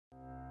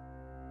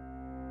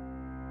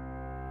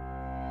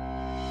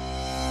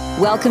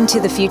Welcome to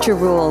The Future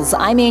Rules.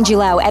 I'm Angie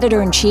Lau,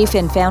 Editor-in-Chief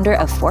and founder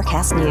of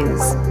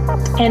Forkast.News.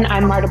 And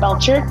I'm Marta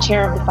Belcher,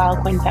 Chair of the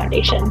Filecoin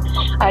Foundation.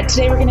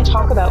 Today we're going to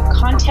talk about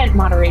content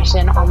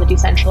moderation on the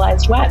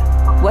decentralized web.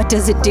 What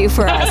does it do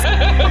for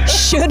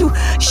us?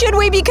 Should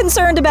we be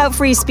concerned about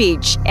free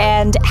speech?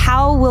 And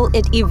how will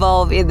it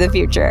evolve in the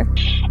future?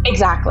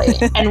 Exactly.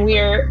 And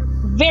we're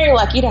very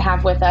lucky to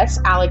have with us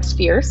Alex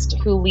Feerst,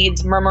 who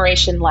leads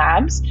Murmuration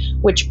Labs,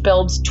 which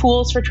builds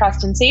tools for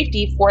trust and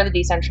safety for the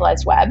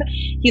decentralized web.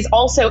 He's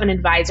also an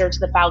advisor to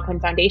the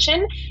Filecoin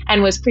Foundation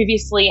and was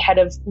previously head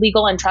of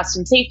legal and trust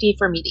and safety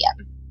for Medium.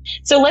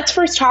 So let's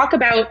first talk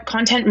about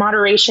content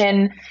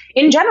moderation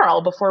in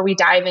general before we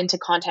dive into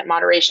content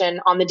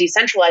moderation on the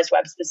decentralized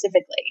web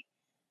specifically.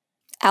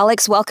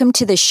 Alex, welcome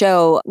to the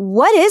show.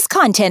 What is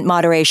content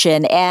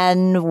moderation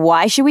and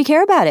why should we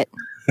care about it?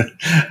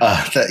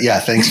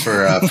 Thanks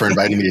for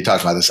inviting me to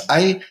talk about this.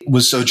 I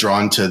was so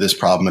drawn to this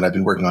problem, and I've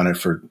been working on it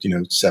for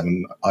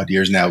 7 odd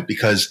years now,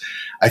 because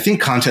I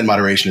think content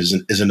moderation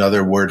is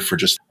another word for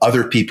just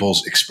other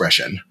people's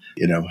expression.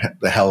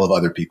 The hell of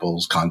other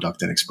people's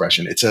conduct and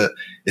expression. It's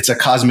a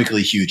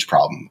cosmically huge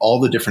problem. All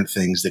the different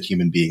things that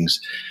human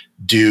beings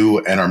do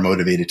and are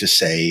motivated to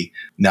say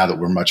now that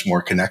we're much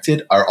more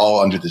connected are all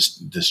under this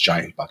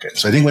giant bucket.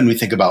 So I think when we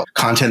think about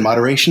content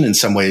moderation, in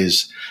some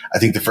ways, I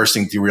think the first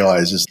thing to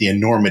realize is the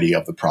enormity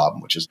of the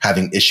problem, which is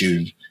having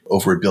issued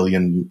over 1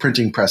 billion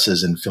printing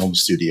presses and film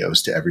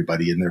studios to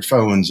everybody in their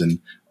phones and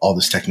all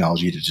this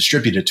technology to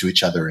distribute it to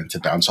each other and to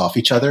bounce off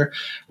each other.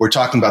 We're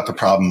talking about the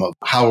problem of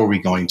how are we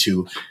going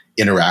to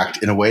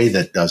interact in a way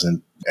that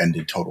doesn't end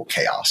in total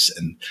chaos.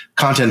 And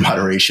content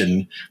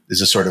moderation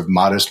is a sort of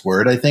modest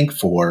word, I think,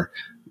 for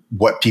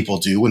what people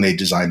do when they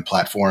design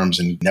platforms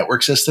and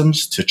network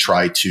systems to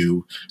try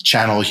to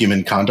channel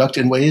human conduct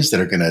in ways that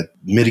are going to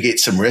mitigate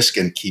some risk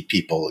and keep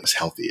people as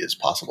healthy as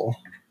possible.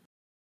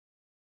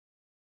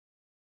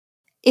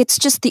 It's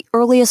just the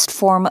earliest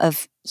form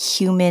of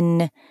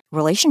human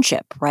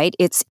relationship, right?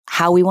 It's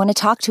how we want to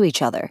talk to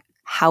each other,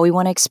 how we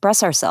want to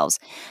express ourselves.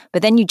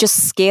 But then you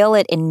just scale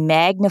it and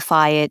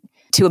magnify it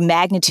to a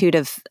magnitude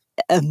of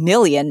 1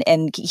 million.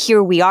 And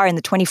here we are in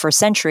the 21st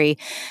century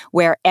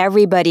where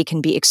everybody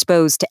can be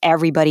exposed to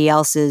everybody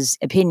else's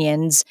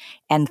opinions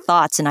and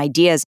thoughts and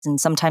ideas.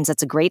 And sometimes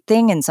that's a great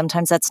thing and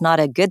sometimes that's not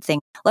a good thing.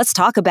 Let's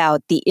talk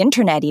about the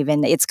internet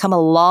even. It's come a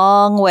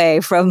long way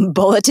from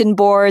bulletin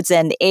boards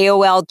and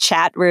AOL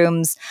chat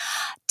rooms.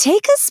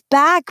 Take us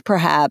back,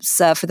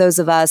 perhaps, for those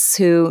of us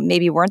who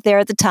maybe weren't there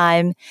at the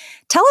time.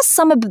 Tell us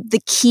some of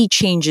the key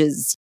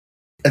changes.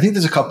 I think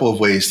there's a couple of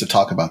ways to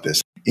talk about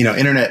this.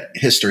 Internet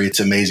history, it's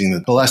amazing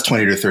that the last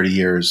 20 to 30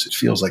 years, it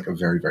feels like a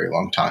very, very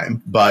long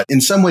time. But in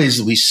some ways,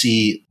 we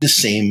see the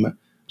same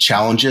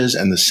challenges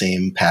and the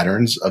same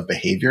patterns of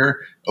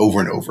behavior over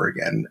and over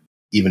again,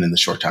 even in the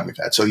short time we've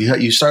had. So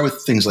you start with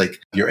things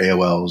like your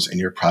AOLs and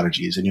your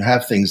Prodigies, and you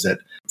have things that,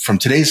 from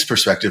today's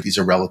perspective, these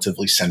are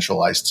relatively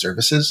centralized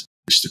services.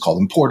 We used to call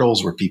them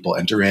portals where people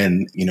enter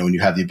in, and you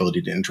have the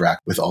ability to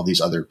interact with all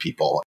these other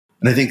people.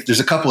 And I think there's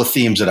a couple of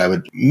themes that I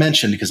would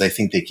mention because I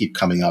think they keep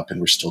coming up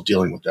and we're still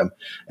dealing with them.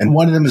 And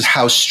one of them is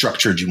how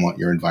structured you want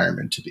your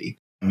environment to be.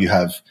 You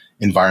have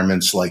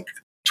environments like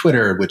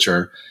Twitter, which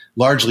are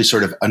largely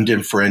sort of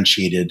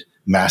undifferentiated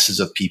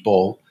masses of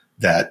people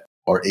that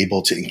are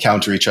able to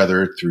encounter each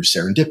other through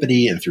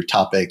serendipity and through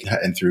topic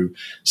and through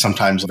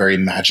sometimes very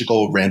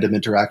magical random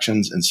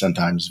interactions and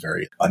sometimes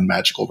very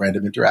unmagical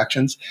random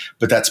interactions.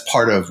 But that's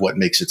part of what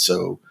makes it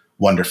so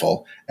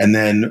wonderful. And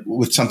then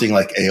with something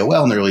like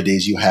AOL in the early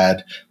days, you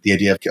had the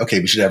idea of, okay,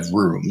 we should have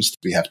rooms.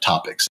 We have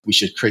topics. We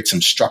should create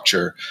some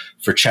structure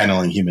for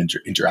channeling human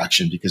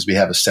interaction because we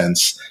have a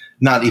sense,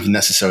 not even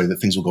necessarily that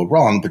things will go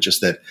wrong, but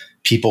just that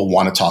people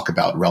want to talk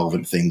about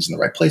relevant things in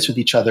the right place with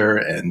each other.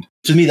 And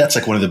to me, that's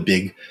like one of the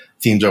big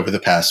themes over the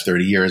past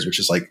 30 years, which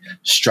is like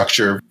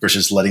structure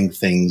versus letting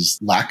things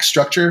lack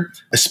structure,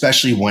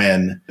 especially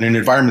when in an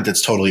environment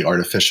that's totally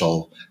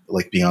artificial,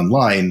 like being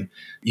online,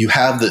 you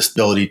have this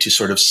ability to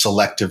sort of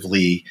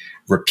selectively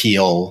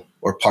repeal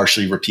or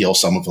partially repeal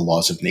some of the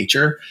laws of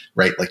nature,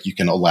 right? Like you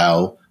can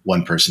allow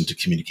one person to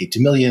communicate to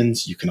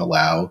millions. You can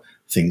allow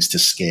things to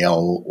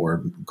scale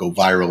or go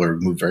viral or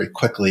move very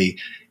quickly.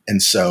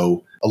 And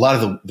so a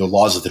lot of the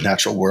laws of the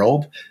natural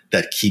world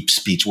that keep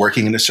speech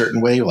working in a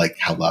certain way, like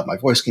how loud my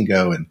voice can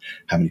go and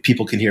how many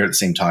people can hear at the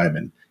same time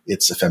and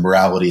its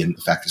ephemerality and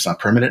the fact it's not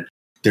permanent,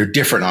 they're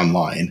different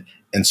online.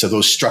 And so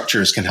those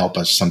structures can help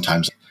us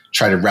sometimes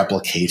try to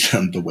replicate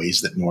the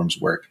ways that norms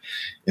work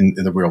in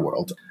the real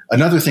world.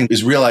 Another thing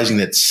is realizing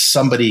that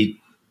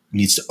somebody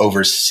needs to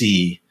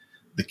oversee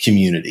the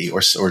community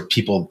or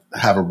people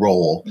have a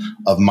role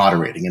of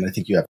moderating. And I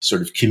think you have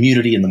sort of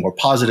community in the more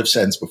positive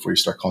sense before you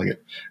start calling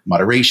it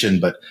moderation.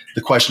 But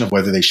the question of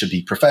whether they should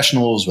be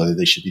professionals, whether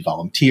they should be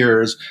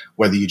volunteers,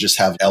 whether you just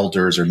have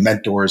elders or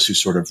mentors who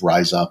sort of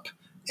rise up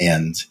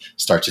and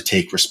start to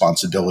take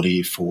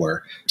responsibility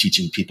for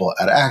teaching people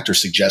how to act or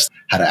suggest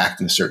how to act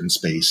in a certain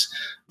space.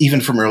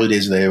 Even from early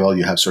days of the AOL,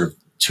 you have sort of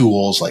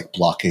tools like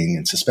blocking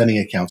and suspending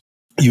accounts.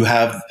 You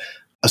have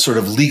a sort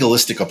of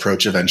legalistic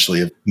approach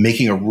eventually of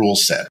making a rule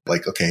set.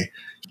 Like, okay,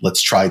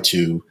 let's try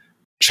to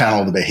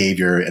channel the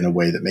behavior in a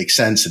way that makes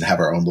sense and have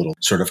our own little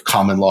sort of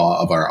common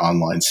law of our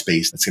online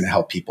space that's going to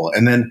help people.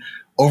 And then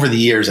over the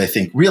years, I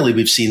think really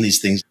we've seen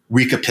these things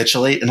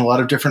recapitulate in a lot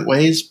of different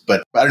ways,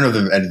 but I don't know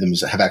if any of them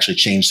have actually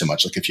changed so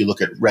much. Like if you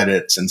look at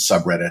Reddits and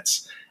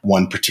subreddits,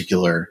 one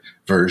particular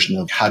version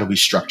of how do we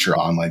structure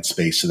online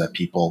space so that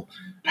people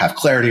have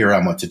clarity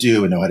around what to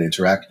do and know how to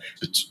interact.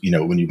 But,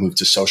 when you move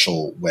to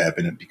social web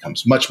and it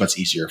becomes much, much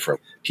easier for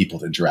people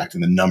to interact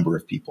and the number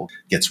of people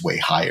gets way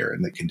higher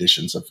and the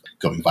conditions of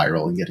going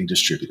viral and getting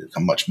distributed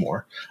become much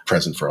more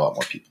present for a lot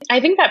more people. I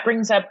think that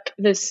brings up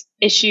this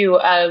issue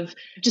of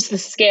just the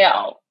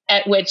scale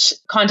at which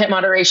content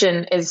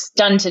moderation is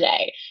done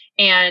today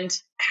and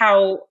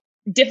how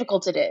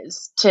difficult it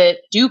is to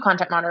do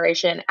content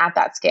moderation at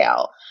that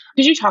scale.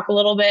 Could you talk a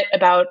little bit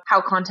about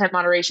how content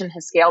moderation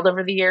has scaled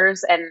over the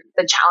years and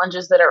the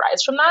challenges that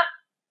arise from that?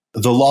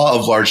 The law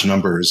of large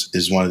numbers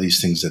is one of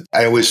these things that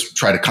I always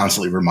try to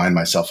constantly remind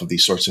myself of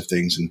these sorts of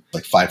things, and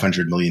like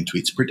 500 million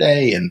tweets per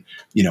day and,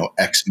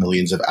 X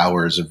millions of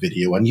hours of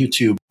video on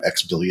YouTube,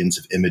 X billions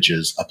of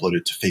images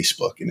uploaded to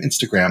Facebook and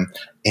Instagram.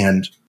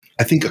 And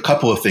I think a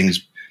couple of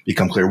things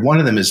become clear. One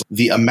of them is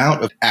the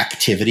amount of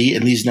activity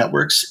in these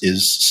networks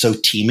is so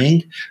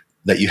teeming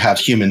that you have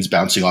humans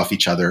bouncing off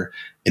each other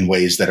in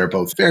ways that are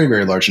both very,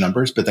 very large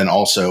numbers, but then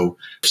also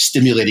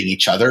stimulating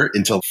each other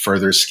into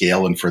further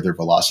scale and further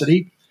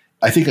velocity.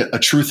 I think a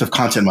truth of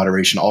content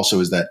moderation also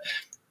is that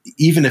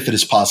even if it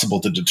is possible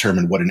to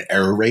determine what an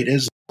error rate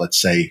is,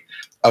 let's say,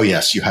 oh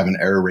yes, you have an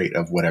error rate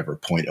of whatever,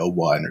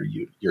 0.01, or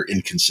you're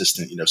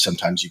inconsistent.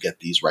 Sometimes you get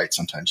these right,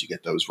 sometimes you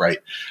get those right,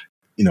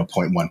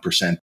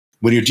 0.1%.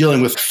 When you're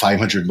dealing with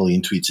 500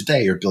 million tweets a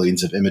day or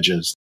billions of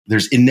images,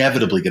 there's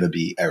inevitably going to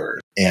be error.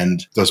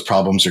 And those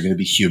problems are going to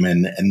be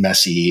human and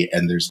messy,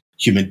 and there's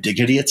human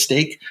dignity at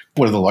stake.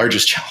 One of the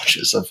largest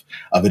challenges of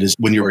it is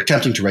when you're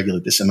attempting to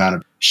regulate this amount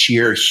of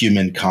sheer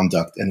human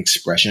conduct and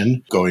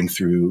expression going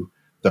through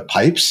the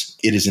pipes,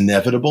 it is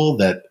inevitable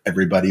that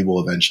everybody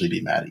will eventually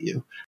be mad at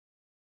you.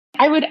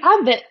 I would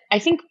add that I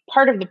think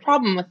part of the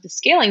problem with the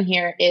scaling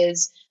here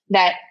is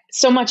that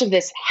so much of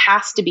this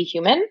has to be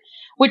human,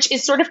 which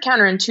is sort of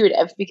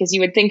counterintuitive because you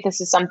would think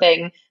this is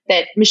something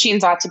that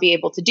machines ought to be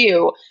able to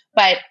do.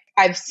 But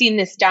I've seen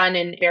this done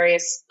in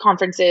various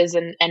conferences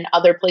and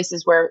other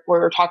places where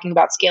we're talking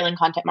about scaling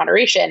content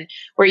moderation,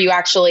 where you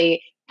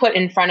actually put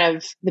in front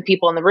of the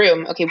people in the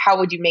room, okay, how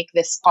would you make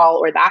this call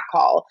or that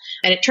call?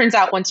 And it turns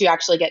out once you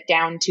actually get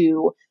down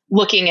to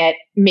looking at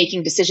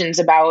making decisions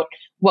about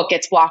what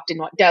gets blocked and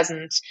what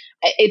doesn't,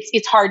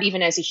 it's hard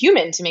even as a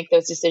human to make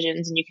those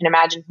decisions. And you can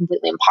imagine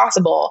completely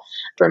impossible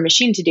for a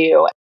machine to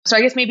do. So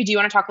I guess maybe do you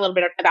want to talk a little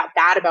bit about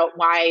that, about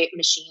why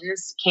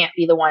machines can't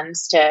be the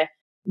ones to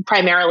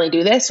primarily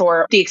do this,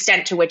 or the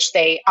extent to which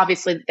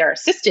they're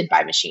assisted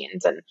by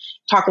machines, and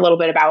talk a little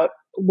bit about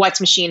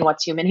what's machine,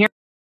 what's human here?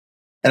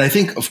 And I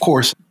think, of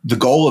course, the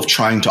goal of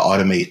trying to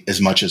automate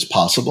as much as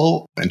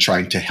possible and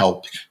trying to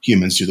help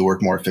humans do the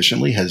work more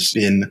efficiently has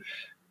been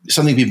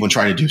something people have been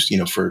trying to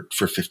do,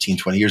 for 15,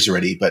 20 years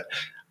already. But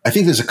I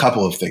think there's a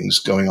couple of things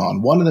going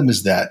on. One of them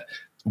is that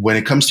when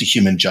it comes to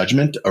human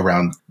judgment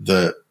around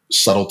the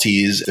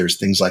subtleties, there's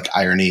things like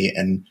irony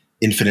and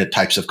infinite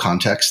types of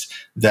context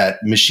that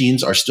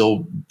machines are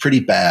still pretty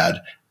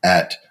bad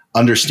at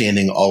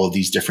understanding all of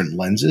these different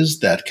lenses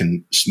that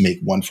can make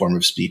one form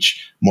of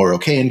speech more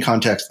okay in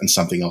context and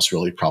something else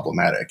really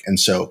problematic. And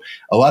so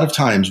a lot of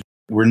times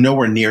we're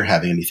nowhere near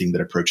having anything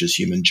that approaches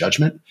human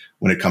judgment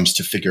when it comes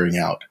to figuring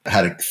out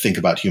how to think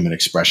about human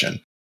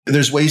expression.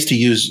 There's ways to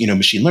use,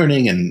 machine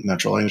learning and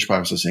natural language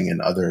processing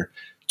and other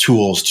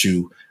tools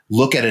to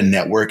look at a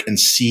network and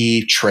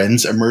see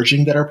trends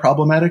emerging that are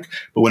problematic.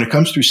 But when it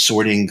comes through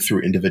sorting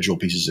through individual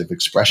pieces of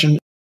expression,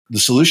 the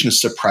solution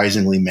is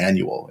surprisingly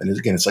manual. And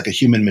again, it's like a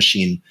human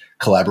machine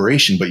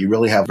collaboration, but you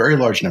really have very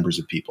large numbers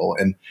of people.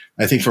 And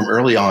I think from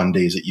early on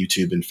days at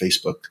YouTube and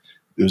Facebook,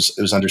 it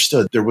was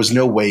understood there was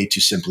no way to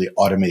simply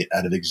automate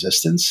out of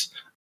existence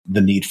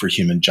the need for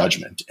human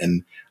judgment.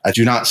 And I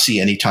do not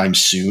see anytime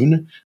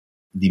soon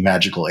the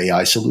magical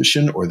AI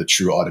solution or the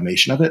true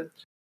automation of it.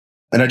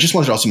 And I just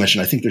wanted to also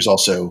mention, I think there's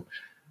also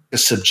a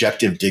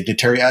subjective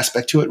dignitary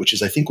aspect to it, which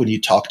is I think when you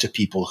talk to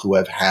people who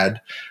have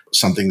had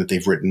something that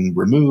they've written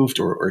removed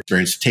or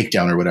experienced a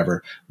takedown or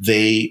whatever,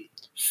 they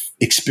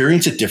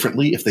experience it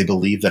differently if they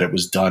believe that it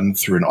was done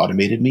through an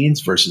automated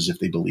means versus if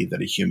they believe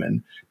that a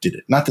human did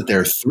it. Not that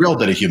they're thrilled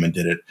that a human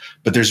did it,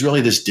 but there's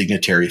really this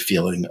dignitary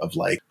feeling of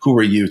like, who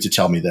are you to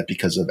tell me that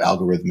because of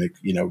algorithmic,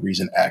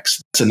 reason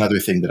X? It's another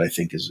thing that I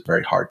think is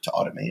very hard to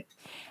automate.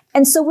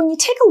 And so when you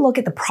take a look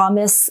at the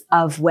promise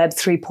of Web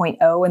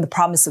 3.0 and the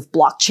promise of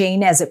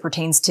blockchain as it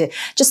pertains to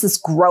just this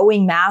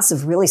growing mass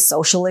of really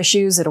social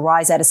issues that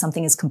arise out of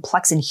something as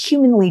complex and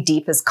humanly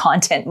deep as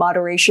content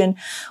moderation,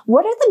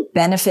 what are the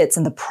benefits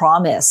and the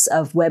promise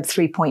of Web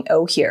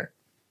 3.0 here?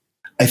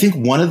 I think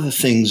one of the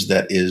things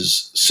that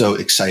is so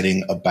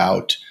exciting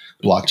about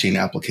blockchain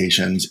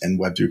applications and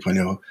Web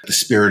 3.0, the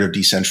spirit of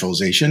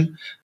decentralization,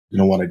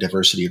 want a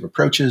diversity of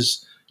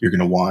approaches. You're going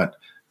to want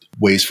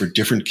ways for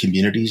different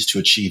communities to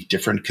achieve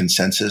different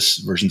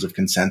versions of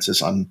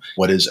consensus on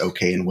what is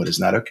okay and what is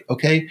not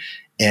okay.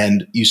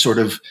 And you sort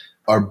of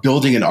are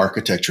building an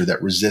architecture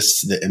that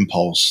resists the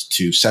impulse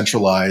to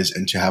centralize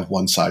and to have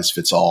one size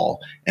fits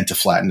all and to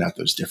flatten out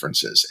those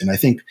differences. And I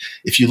think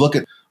if you look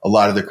at a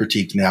lot of the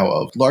critique now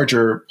of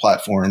larger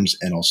platforms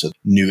and also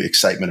new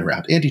excitement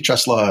around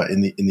antitrust law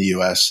in the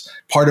US,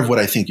 part of what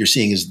I think you're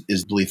seeing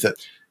is belief that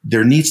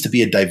there needs to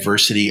be a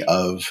diversity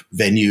of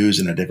venues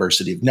and a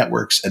diversity of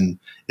networks and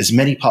as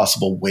many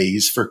possible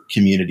ways for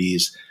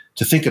communities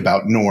to think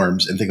about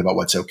norms and think about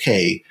what's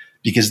okay.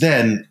 Because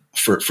then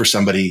for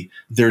somebody,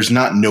 there's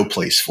not no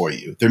place for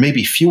you. There may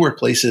be fewer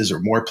places or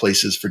more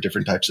places for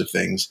different types of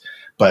things,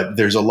 but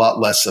there's a lot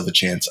less of a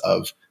chance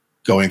of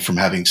going from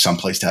having some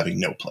place to having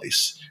no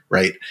place,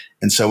 right?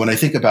 And so when I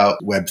think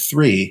about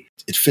Web3,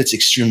 it fits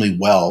extremely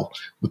well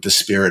with the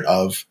spirit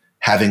of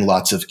having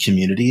lots of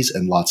communities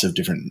and lots of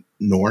different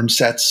norm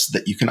sets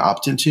that you can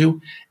opt into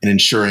and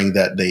ensuring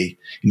that they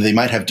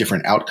might have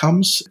different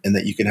outcomes and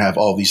that you can have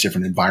all these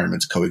different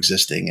environments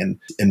coexisting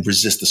and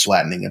resist this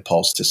flattening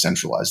impulse to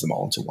centralize them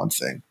all into one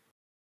thing.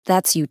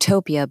 That's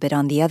utopia, but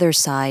on the other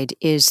side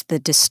is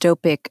the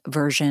dystopic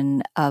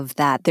version of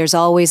that. There's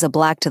always a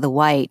black to the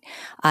white,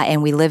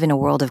 and we live in a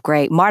world of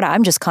gray. Marta,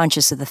 I'm just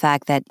conscious of the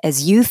fact that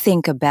as you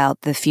think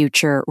about the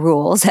future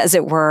rules, as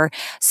it were,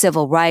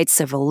 civil rights,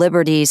 civil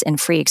liberties,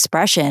 and free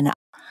expression,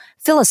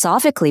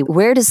 philosophically,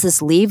 where does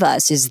this leave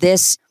us? Is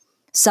this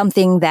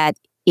something that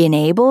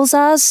enables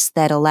us,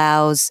 that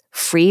allows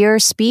freer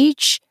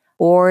speech,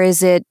 or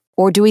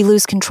do we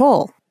lose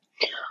control?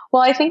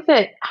 Well, I think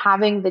that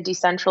having the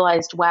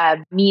decentralized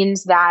web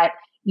means that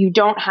you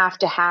don't have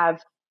to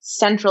have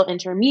central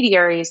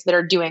intermediaries that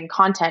are doing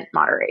content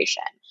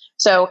moderation.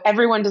 So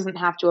everyone doesn't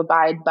have to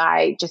abide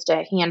by just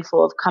a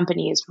handful of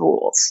companies'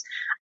 rules.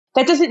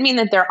 That doesn't mean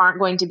that there aren't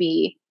going to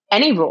be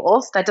any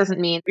rules. That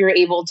doesn't mean you're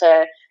able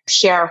to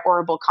share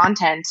horrible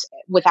content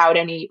without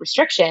any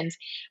restrictions.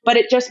 But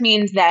it just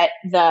means that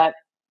the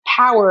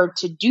power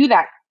to do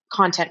that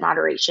content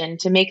moderation,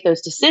 to make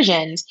those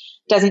decisions,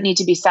 doesn't need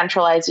to be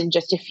centralized in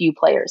just a few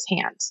players'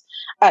 hands.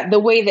 The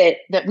way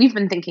that we've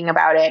been thinking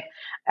about it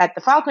at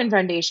the Filecoin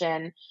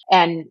Foundation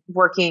and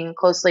working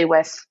closely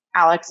with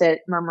Alex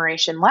at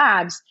Murmuration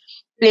Labs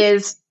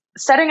is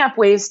setting up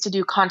ways to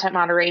do content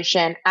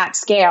moderation at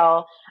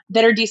scale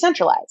that are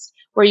decentralized,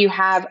 where you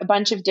have a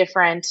bunch of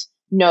different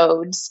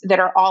nodes that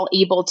are all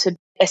able to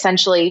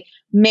essentially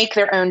make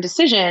their own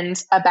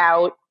decisions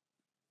about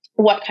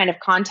what kind of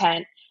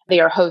content they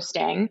are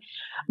hosting,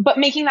 but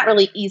making that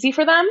really easy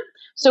for them.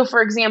 So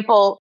for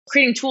example,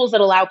 creating tools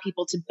that allow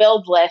people to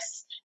build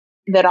lists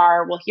that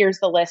are, well, here's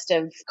the list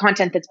of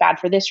content that's bad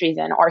for this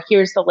reason, or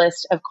here's the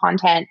list of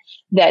content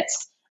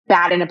that's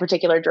bad in a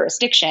particular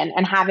jurisdiction,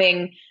 and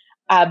having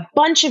a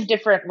bunch of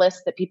different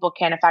lists that people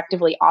can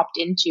effectively opt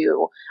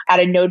into at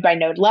a node by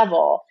node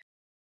level.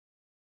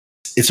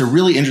 It's a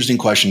really interesting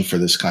question for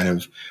this kind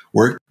of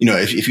work.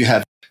 If you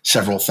have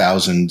several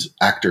thousand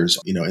actors,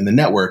 in the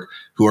network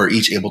who are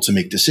each able to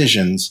make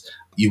decisions,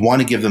 you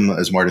want to give them,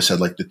 as Marta said,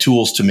 like the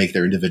tools to make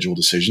their individual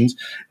decisions.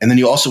 And then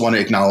you also want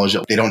to acknowledge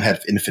that they don't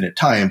have infinite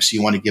time. So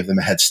you want to give them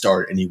a head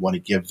start and you want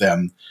to give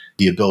them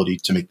the ability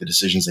to make the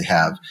decisions they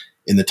have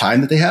in the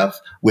time that they have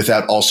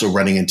without also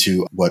running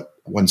into what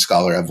one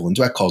scholar, Evelyn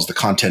Dweck, calls the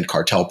content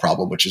cartel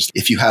problem, which is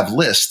if you have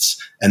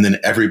lists and then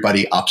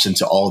everybody opts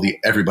into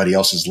everybody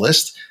else's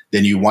list,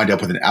 then you wind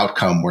up with an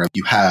outcome where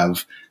you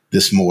have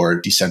this more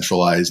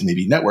decentralized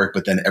maybe network,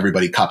 but then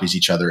everybody copies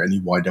each other and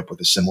you wind up with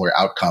a similar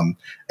outcome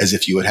as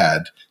if you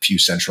had few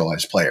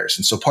centralized players.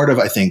 And so part of,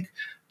 I think,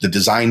 the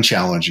design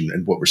challenge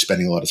and what we're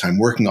spending a lot of time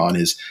working on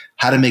is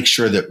how to make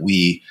sure that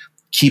we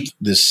keep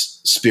this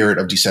spirit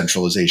of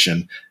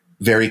decentralization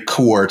very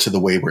core to the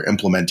way we're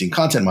implementing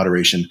content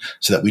moderation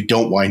so that we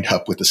don't wind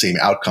up with the same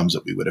outcomes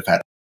that we would have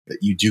had. That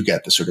you do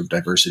get the sort of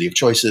diversity of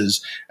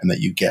choices and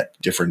that you get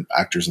different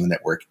actors in the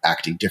network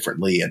acting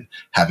differently and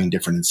having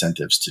different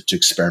incentives to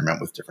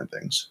experiment with different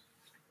things.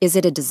 Is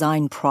it a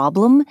design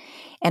problem?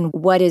 And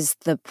what is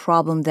the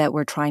problem that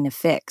we're trying to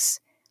fix?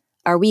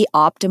 Are we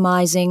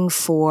optimizing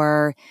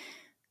for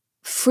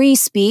free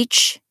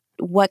speech?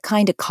 What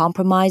kind of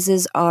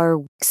compromises are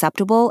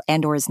acceptable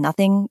and or is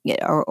nothing?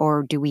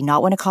 Or do we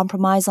not want to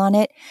compromise on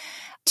it?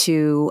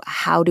 To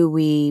how do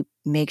we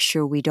make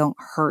sure we don't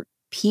hurt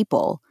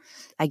people?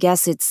 I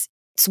guess it's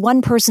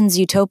one person's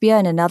utopia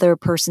and another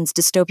person's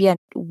dystopia.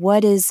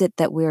 What is it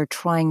that we're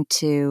trying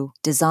to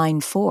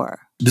design for?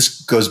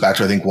 This goes back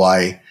to, I think,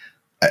 why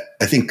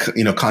I think,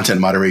 content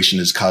moderation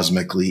is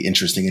cosmically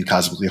interesting and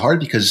cosmically hard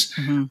because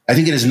I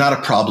think it is not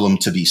a problem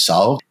to be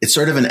solved. It's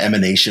sort of an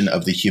emanation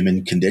of the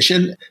human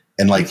condition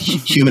and like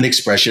human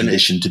expression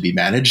is to be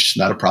managed,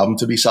 not a problem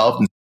to be solved.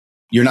 And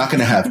you're not going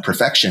to have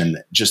perfection,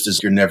 just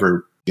as you're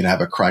never going to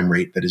have a crime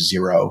rate that is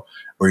zero,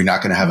 or you're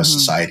not going to have a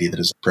society that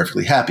is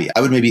perfectly happy.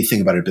 I would maybe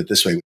think about it a bit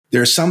this way.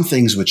 There are some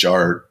things which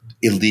are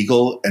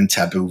illegal and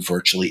taboo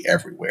virtually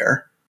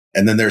everywhere.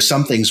 And then there are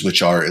some things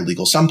which are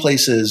illegal some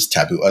places,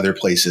 taboo other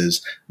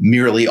places,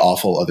 merely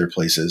awful other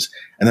places.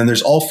 And then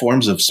there's all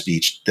forms of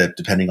speech that,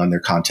 depending on their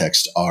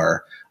context,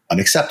 are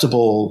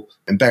unacceptable,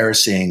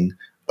 embarrassing,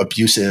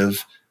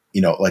 abusive,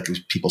 like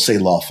people say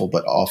lawful,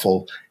 but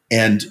awful.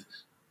 And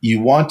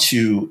you want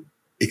to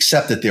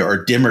accept that there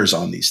are dimmers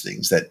on these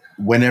things, that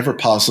whenever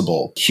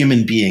possible,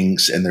 human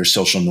beings and their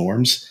social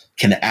norms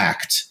can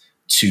act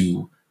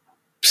to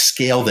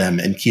scale them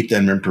and keep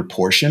them in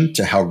proportion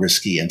to how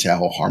risky and to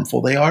how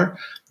harmful they are.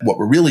 What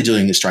we're really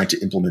doing is trying to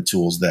implement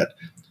tools that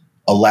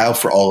allow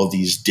for all of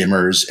these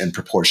dimmers and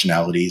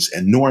proportionalities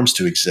and norms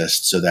to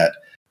exist so that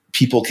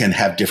people can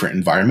have different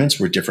environments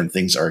where different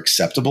things are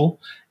acceptable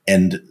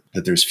and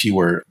that there's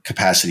fewer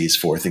capacities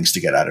for things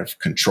to get out of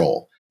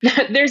control.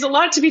 There's a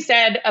lot to be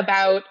said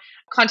about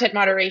content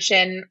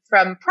moderation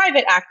from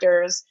private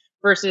actors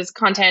versus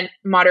content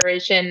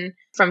moderation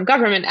from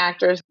government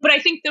actors. But I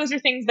think those are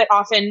things that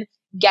often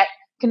get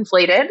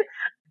conflated,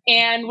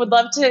 and would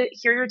love to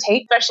hear your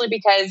take, especially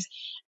because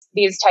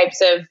these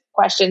types of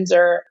questions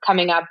are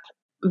coming up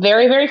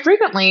very, very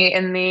frequently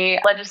in the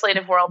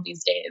legislative world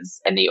these days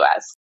in the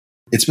US.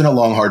 It's been a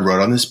long, hard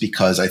road on this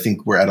because I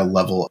think we're at a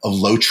level of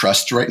low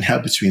trust right now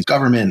between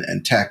government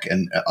and tech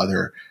and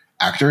other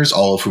actors,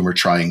 all of whom are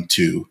trying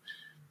to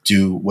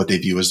do what they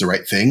view as the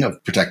right thing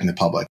of protecting the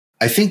public.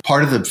 I think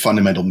part of the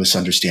fundamental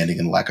misunderstanding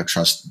and lack of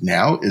trust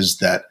now is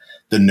that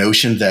the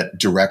notion that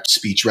direct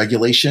speech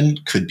regulation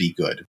could be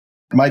good.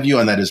 My view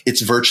on that is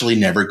it's virtually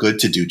never good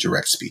to do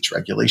direct speech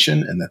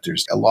regulation, and that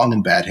there's a long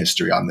and bad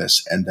history on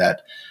this, and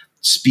that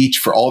speech,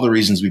 for all the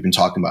reasons we've been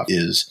talking about,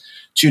 is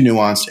too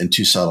nuanced and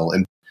too subtle.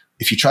 And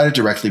if you try to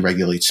directly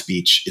regulate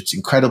speech, it's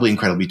incredibly,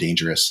 incredibly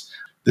dangerous.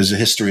 There's a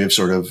history of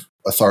sort of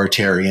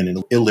authoritarian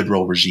and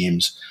illiberal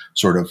regimes.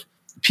 Sort of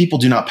people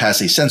do not pass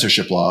a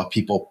censorship law.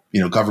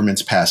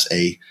 Governments pass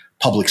a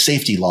public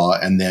safety law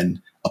and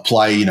then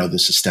apply,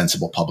 this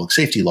ostensible public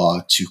safety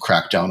law to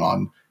crack down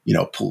on,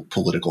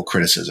 political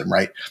criticism,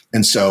 right?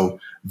 And so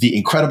the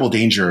incredible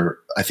danger,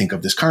 I think,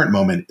 of this current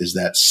moment is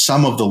that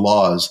some of the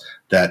laws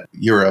that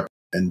Europe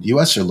and the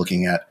US are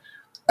looking at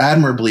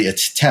admirably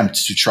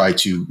attempt to try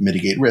to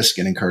mitigate risk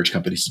and encourage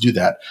companies to do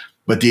that,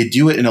 but they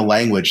do it in a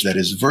language that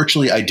is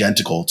virtually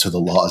identical to the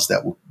laws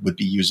that would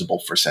be usable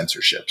for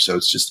censorship. So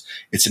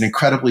it's an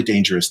incredibly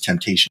dangerous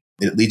temptation.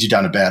 It leads you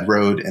down a bad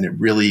road, and it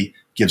really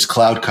gives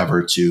cloud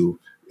cover to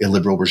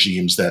illiberal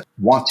regimes that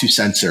want to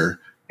censor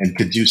and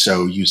could do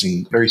so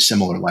using very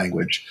similar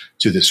language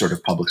to this sort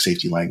of public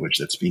safety language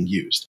that's being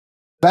used.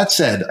 That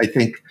said, I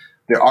think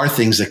there are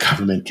things that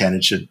government can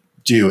and should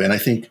do. And I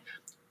think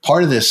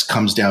part of this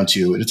comes down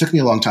to, and it took me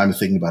a long time to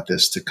think about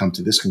this to come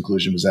to this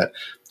conclusion, was that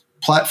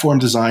platform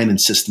design and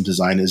system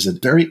design is a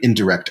very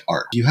indirect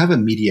art. You have a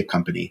media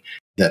company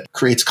that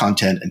creates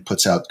content and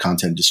puts out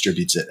content,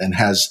 distributes it, and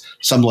has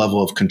some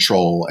level of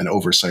control and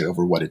oversight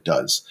over what it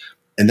does.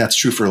 And that's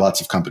true for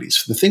lots of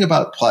companies. The thing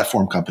about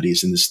platform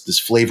companies and this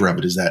flavor of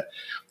it is that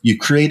you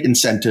create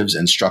incentives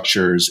and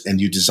structures and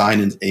you design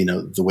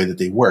the way that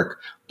they work,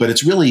 but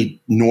it's really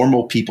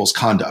normal people's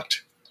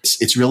conduct.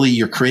 It's really,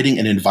 you're creating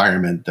an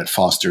environment that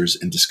fosters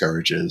and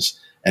discourages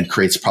and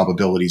creates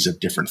probabilities of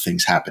different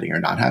things happening or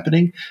not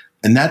happening.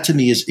 And that to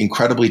me is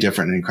incredibly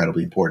different and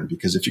incredibly important,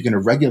 because if you're going to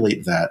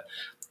regulate that,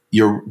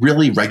 you're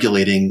really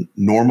regulating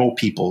normal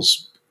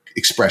people's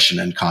expression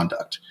and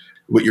conduct.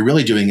 What you're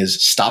really doing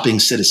is stopping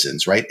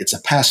citizens, right? It's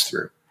a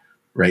pass-through,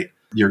 right?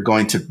 You're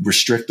going to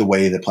restrict the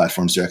way that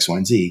platforms do X, Y,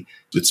 and Z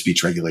with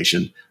speech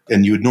regulation.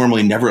 And you would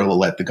normally never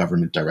let the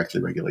government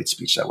directly regulate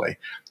speech that way.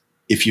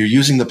 If you're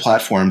using the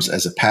platforms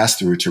as a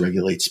pass-through to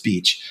regulate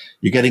speech,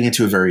 you're getting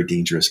into a very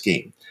dangerous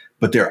game.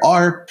 But there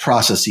are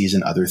processes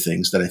and other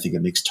things that I think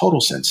it makes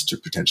total sense to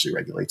potentially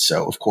regulate.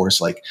 So, of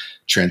course, like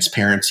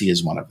transparency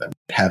is one of them.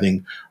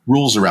 Having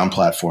rules around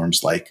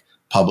platforms like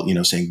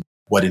public, saying,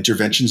 what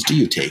interventions do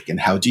you take and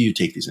how do you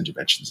take these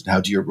interventions and how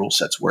do your rule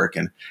sets work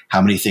and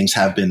how many things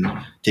have been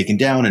taken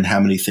down and how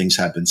many things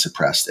have been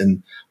suppressed.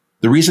 And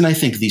the reason I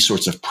think these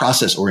sorts of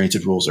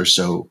process-oriented rules are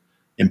so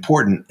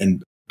important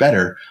and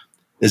better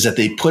is that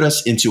they put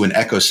us into an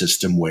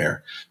ecosystem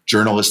where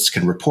journalists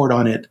can report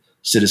on it,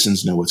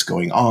 citizens know what's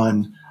going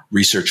on,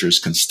 researchers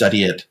can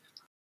study it,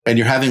 and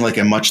you're having like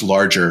a much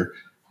larger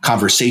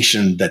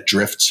conversation that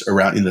drifts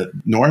around in the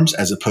norms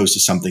as opposed to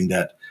something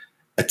that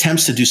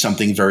attempts to do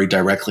something very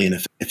directly and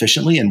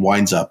efficiently and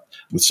winds up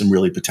with some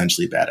really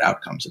potentially bad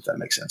outcomes, if that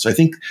makes sense. So I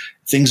think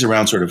things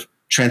around sort of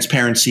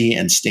transparency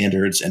and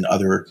standards and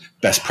other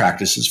best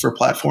practices for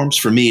platforms,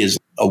 for me, is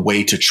a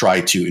way to try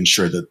to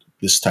ensure that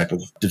this type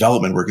of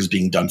development work is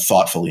being done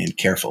thoughtfully and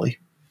carefully.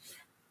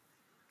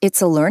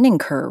 It's a learning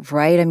curve,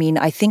 right? I mean,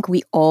 I think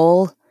we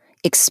all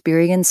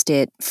experienced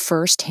it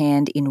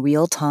firsthand in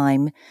real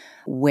time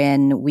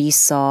when we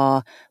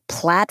saw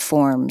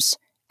platforms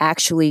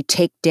actually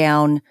take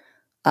down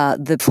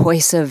the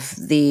voice of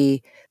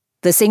the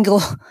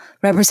single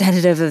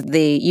representative of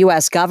the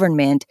U.S.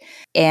 government.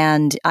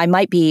 And I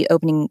might be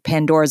opening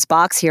Pandora's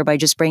box here by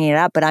just bringing it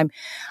up, but I'm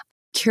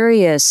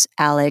curious,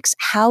 Alex,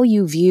 how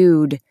you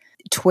viewed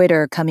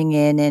Twitter coming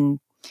in and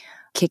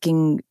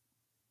kicking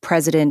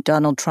President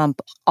Donald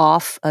Trump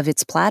off of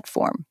its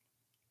platform?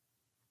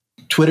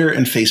 Twitter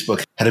and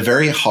Facebook had a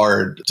very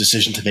hard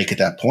decision to make at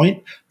that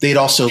point. They'd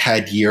also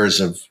had years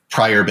of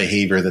prior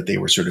behavior that they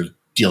were sort of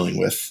dealing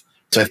with.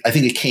 So I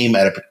think it came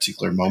at a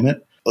particular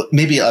moment.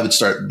 Maybe I would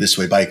start this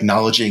way by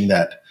acknowledging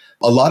that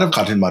a lot of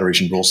content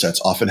moderation rule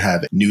sets often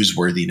have a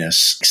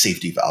newsworthiness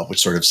safety valve,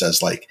 which sort of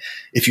says, like,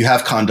 if you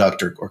have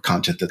conduct or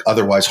content that's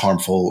otherwise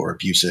harmful or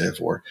abusive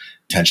or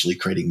potentially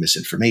creating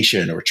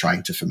misinformation or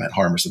trying to foment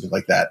harm or something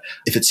like that,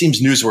 if it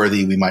seems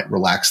newsworthy, we might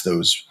relax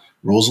those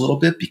rules a little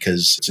bit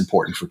because it's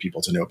important for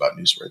people to know about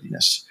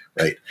newsworthiness,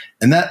 right?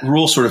 And that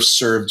rule sort of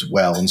served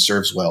well and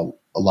serves well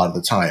a lot of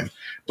the time.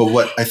 But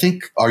what I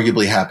think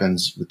arguably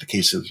happens with the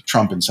case of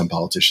Trump and some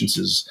politicians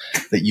is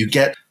that you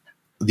get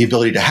the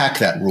ability to hack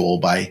that rule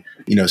by,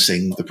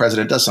 saying if the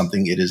president does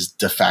something, it is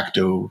de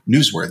facto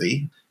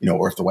newsworthy,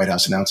 or if the White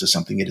House announces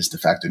something, it is de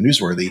facto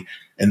newsworthy.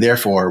 And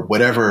therefore,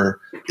 whatever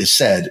is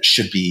said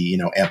should be,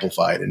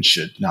 amplified and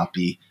should not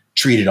be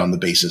treated on the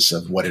basis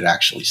of what it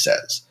actually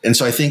says. And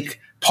so I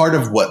think part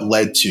of what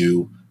led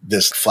to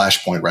this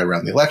flashpoint right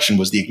around the election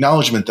was the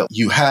acknowledgement that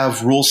you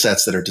have rule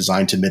sets that are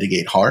designed to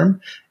mitigate harm,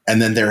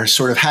 and then they're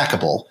sort of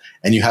hackable.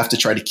 And you have to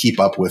try to keep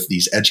up with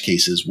these edge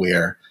cases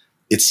where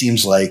it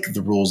seems like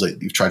the rules that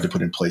you've tried to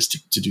put in place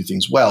to do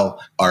things well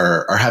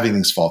are having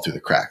things fall through the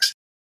cracks.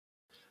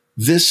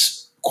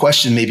 This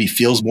question maybe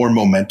feels more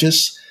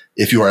momentous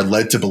if you are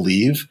led to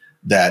believe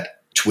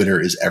that Twitter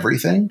is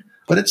everything,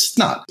 but it's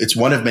not. It's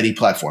one of many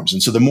platforms.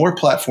 And so the more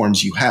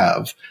platforms you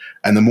have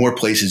and the more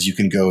places you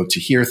can go to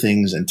hear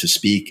things and to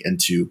speak and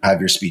to have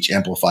your speech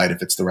amplified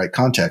if it's the right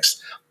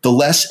context, the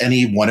less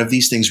any one of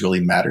these things really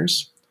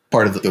matters.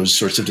 Part of those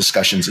sorts of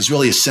discussions is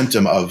really a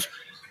symptom of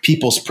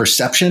people's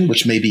perception,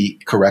 which may be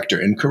correct or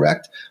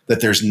incorrect,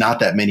 that there's not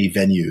that many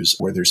venues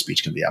where their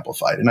speech can be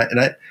amplified. And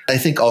I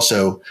think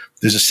also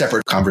there's a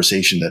separate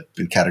conversation that's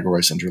been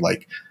categorized under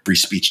like free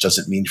speech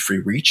doesn't mean free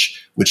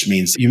reach, which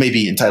means you may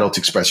be entitled to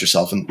express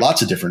yourself in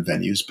lots of different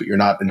venues, but you're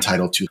not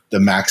entitled to the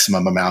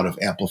maximum amount of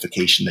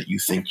amplification that you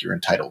think you're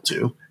entitled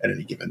to at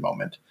any given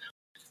moment.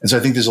 And so I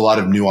think there's a lot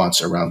of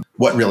nuance around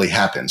what really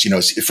happens.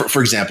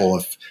 For example,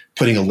 if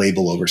putting a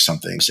label over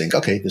something, saying,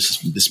 okay,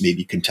 this may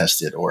be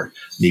contested, or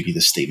maybe the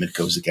statement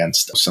goes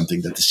against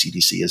something that the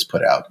CDC has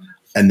put out.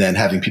 And then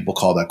having people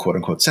call that quote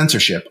unquote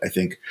censorship, I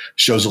think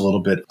shows a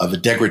little bit of a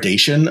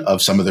degradation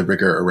of some of the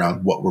rigor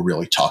around what we're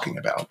really talking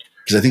about.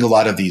 Because I think a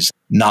lot of these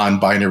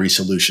non-binary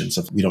solutions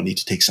of we don't need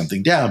to take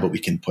something down, but we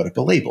can put up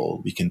a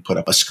label. We can put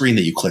up a screen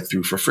that you click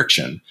through for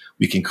friction.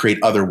 We can create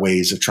other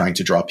ways of trying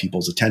to draw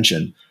people's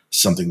attention to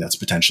something that's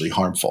potentially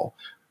harmful.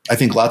 I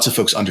think lots of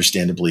folks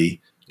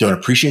understandably don't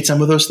appreciate some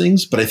of those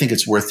things, but I think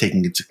it's worth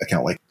taking into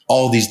account like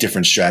all these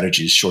different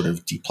strategies short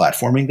of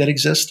deplatforming that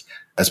exist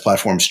as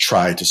platforms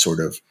try to sort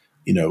of,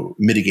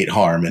 mitigate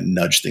harm and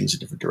nudge things in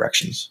different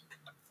directions.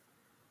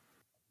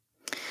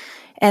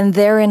 And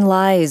therein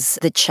lies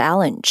the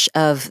challenge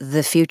of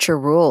the future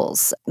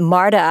rules.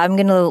 Marta, I'm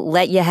going to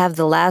let you have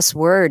the last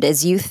word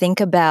as you think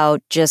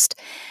about just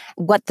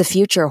what the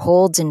future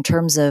holds in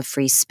terms of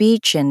free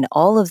speech and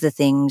all of the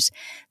things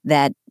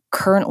that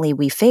currently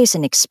we face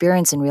and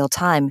experience in real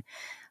time,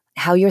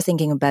 how you're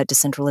thinking about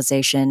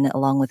decentralization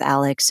along with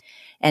Alex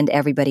and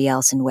everybody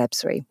else in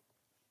Web3.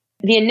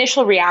 The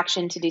initial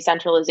reaction to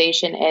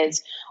decentralization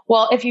is,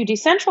 well, if you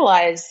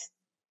decentralize,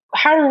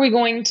 how are we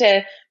going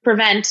to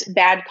prevent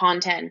bad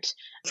content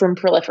from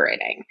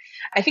proliferating?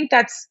 I think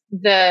that's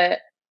the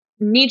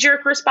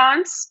knee-jerk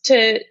response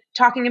to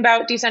talking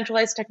about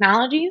decentralized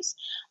technologies.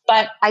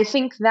 But I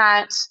think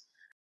that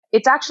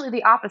it's actually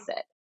the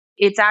opposite.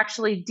 It's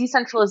actually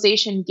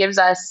decentralization gives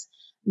us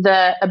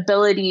the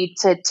ability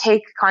to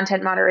take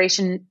content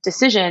moderation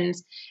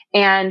decisions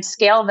and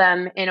scale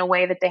them in a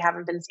way that they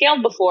haven't been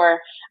scaled before,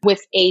 with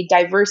a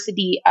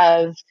diversity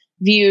of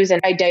views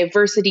and a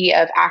diversity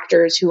of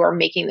actors who are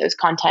making those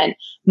content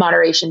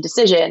moderation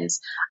decisions,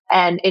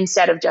 and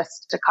instead of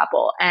just a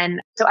couple.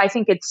 And so I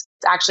think it's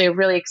actually a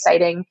really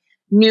exciting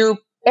new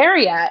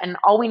area. And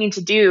all we need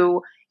to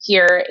do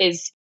here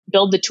is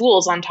build the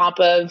tools on top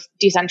of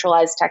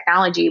decentralized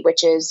technology,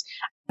 which is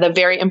the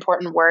very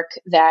important work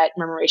that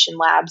Murmuration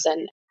Labs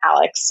and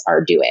Alex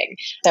are doing.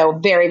 So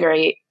very,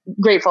 very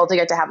grateful to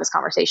get to have this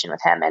conversation with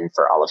him and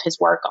for all of his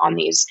work on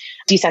these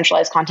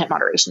decentralized content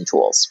moderation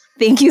tools.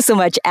 Thank you so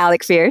much,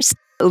 Alex Feerst,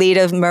 lead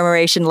of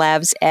Murmuration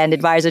Labs and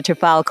advisor to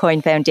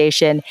Filecoin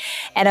Foundation.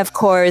 And of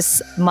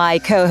course, my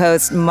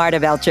co-host, Marta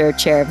Belcher,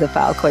 chair of the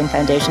Filecoin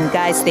Foundation.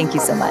 Guys, thank you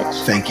so much.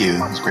 Thank you. It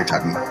was great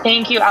talking to you.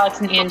 Thank you, Alex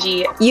and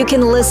Angie. You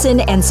can listen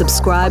and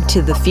subscribe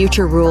to The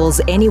Future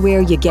Rules anywhere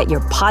you get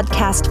your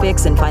podcast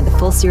fix, and find the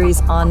full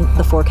series on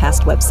the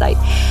Forkast website.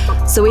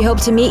 So we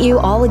hope to meet you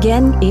all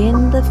again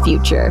in the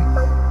future.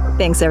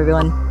 Thanks,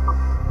 everyone.